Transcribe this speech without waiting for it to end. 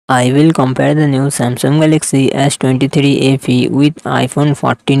I will compare the new Samsung Galaxy S23 FE with iPhone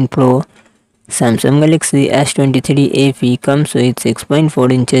 14 Pro. Samsung Galaxy S23 FE comes with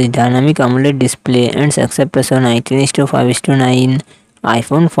 6.4 inches dynamic AMOLED display and success ratio 19:5:9.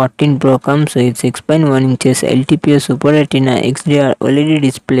 iPhone 14 Pro comes with 6.1 inches LTPO Super Retina XDR OLED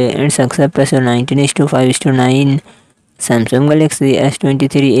display and success ratio 19:5:9. Samsung Galaxy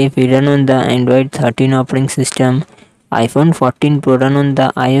S23 FE run on the Android 13 operating system. iPhone 14 Pro run on the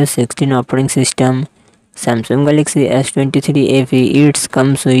iOS 16 operating system. Samsung Galaxy S23 FE it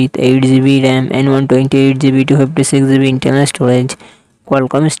comes with 8GB RAM and 128GB to 56GB internal storage.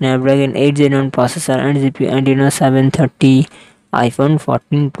 Qualcomm Snapdragon 8 Gen 1 processor and GPU Adreno 730. iPhone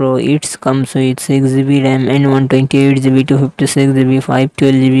 14 Pro it comes with 6GB RAM and 128GB to 56GB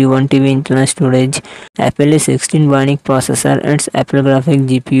 512GB 1TB internal storage. Apple A16 Bionic processor and Apple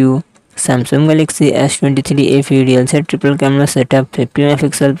Graphics GPU. Samsung Galaxy S23 FE real set triple camera setup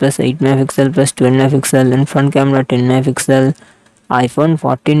 50MP plus 8MP plus 12MP and front camera 10MP. iPhone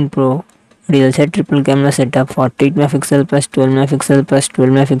 14 Pro real set triple camera setup 48MP plus 12MP plus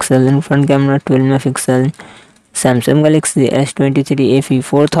 12MP and front camera 12MP. Samsung Galaxy S23 FE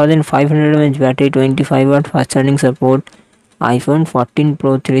 4500 mAh battery 25W fast charging support. iPhone 14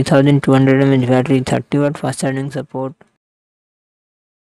 Pro 3200 mAh battery 30W fast charging support.